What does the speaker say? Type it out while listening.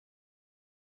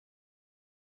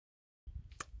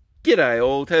G'day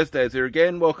all, Tasdaz here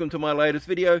again. Welcome to my latest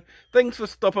video. Thanks for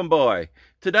stopping by.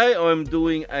 Today I'm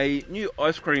doing a new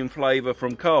ice cream flavour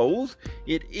from Coles.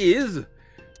 It is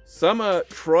Summer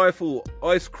Trifle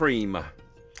Ice Cream.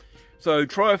 So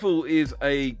Trifle is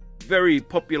a very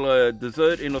popular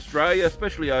dessert in Australia,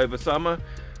 especially over summer.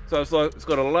 So it's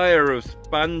got a layer of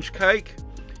sponge cake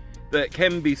that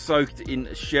can be soaked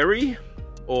in sherry,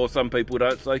 or some people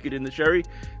don't soak it in the sherry.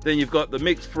 Then you've got the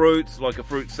mixed fruits like a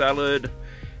fruit salad,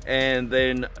 and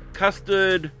then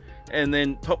custard, and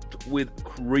then topped with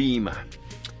cream.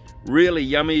 Really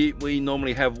yummy. We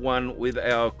normally have one with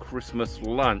our Christmas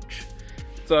lunch.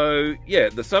 So yeah,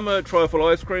 the Summer Trifle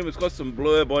Ice Cream, it's got some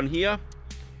blurb on here.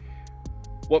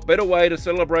 What better way to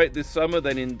celebrate this summer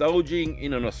than indulging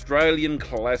in an Australian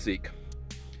classic?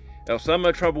 Our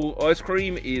Summer Trifle Ice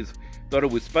Cream is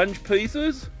dotted with sponge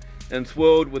pieces and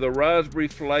swirled with a raspberry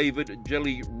flavoured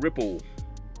jelly ripple.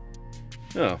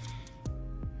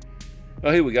 Oh,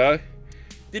 here we go.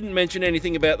 Didn't mention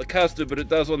anything about the custard, but it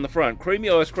does on the front. Creamy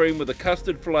ice cream with a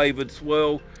custard flavoured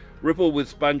swirl, ripple with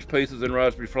sponge pieces and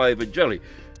raspberry flavoured jelly.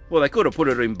 Well, they could have put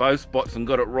it in both spots and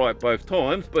got it right both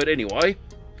times, but anyway.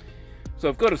 So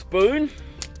I've got a spoon.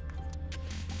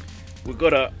 We've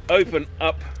got to open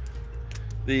up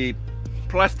the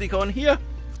plastic on here.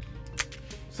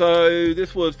 So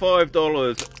this was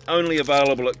 $5, only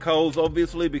available at Coles,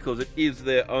 obviously, because it is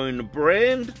their own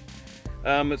brand.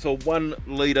 It's a 1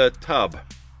 litre tub.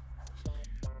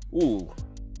 Ooh,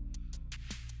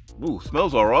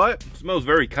 smells alright. Smells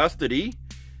very custardy,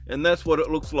 and that's what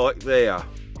it looks like there.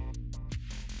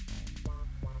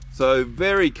 So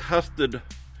very custard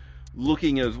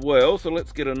looking as well. So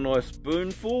let's get a nice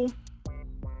spoonful.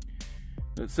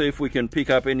 Let's see if we can pick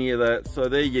up any of that. So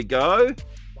there you go.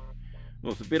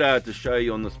 Well, it's a bit hard to show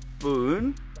you on the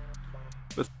spoon.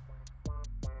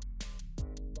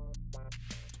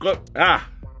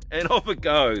 And off it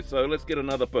goes. So let's get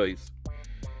another piece.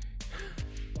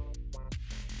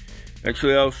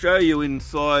 Actually, I'll show you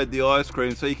inside the ice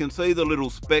cream so you can see the little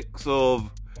specks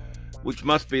of, which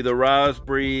must be the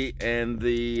raspberry and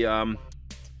the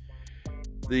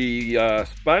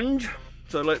sponge.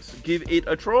 So let's give it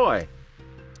a try.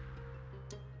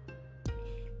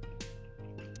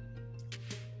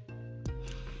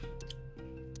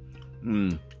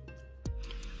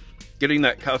 Getting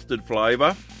that custard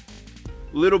flavour,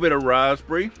 a little bit of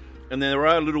raspberry, and there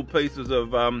are little pieces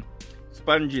of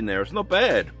sponge in there. It's not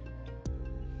bad.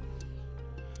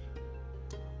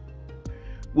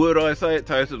 Would I say it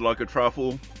tasted like a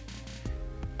truffle?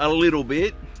 A little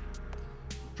bit.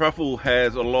 Truffle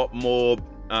has a lot more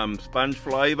sponge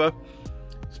flavour,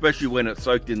 especially when it's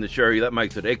soaked in the sherry. That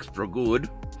makes it extra good.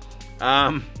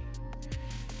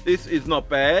 This is not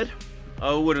bad.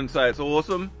 I wouldn't say it's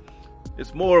awesome.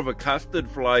 It's more of a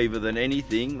custard flavour than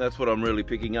anything. That's what I'm really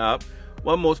picking up.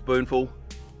 One more spoonful.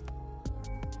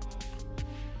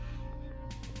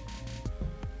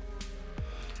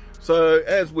 So,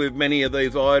 as with many of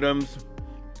these items,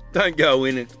 don't go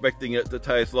in expecting it to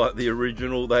taste like the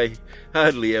original. They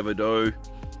hardly ever do.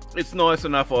 It's nice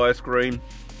enough ice cream.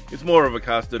 It's more of a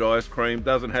custard ice cream.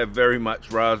 Doesn't have very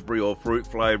much raspberry or fruit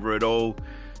flavour at all.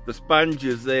 The sponge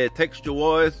is there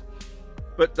texture-wise,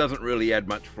 but doesn't really add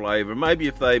much flavour. Maybe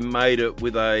if they made it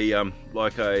with a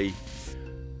like a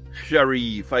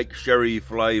sherry, fake sherry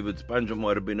flavoured sponge, it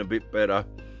might have been a bit better.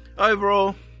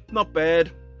 Overall, not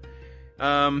bad.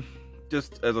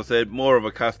 Just as I said, more of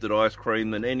a custard ice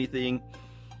cream than anything.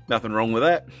 Nothing wrong with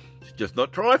that. It's just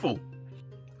not trifle.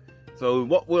 So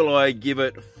what will I give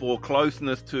it for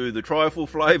closeness to the trifle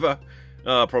flavour?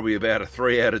 Probably about a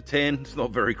 3 out of 10. It's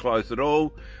not very close at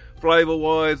all. Flavour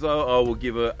wise, I will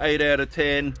give it 8 out of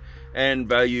 10, and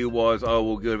value wise, I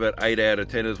will give it 8 out of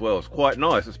 10 as well. It's quite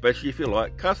nice, especially if you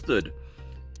like custard.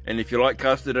 And if you like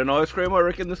custard and ice cream, I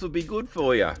reckon this will be good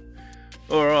for you.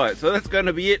 Alright, so that's going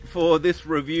to be it for this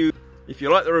review. If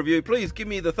you like the review, please give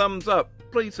me the thumbs up.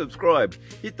 Please subscribe.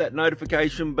 Hit that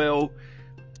notification bell.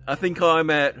 I think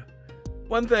I'm at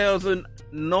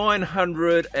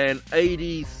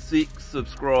 1,986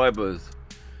 subscribers.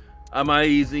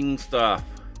 Amazing stuff.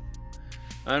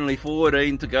 Only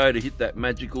 14 to go to hit that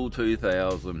magical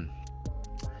 2,000.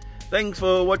 Thanks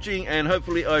for watching, and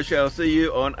hopefully I shall see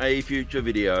you on a future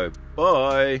video.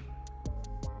 Bye.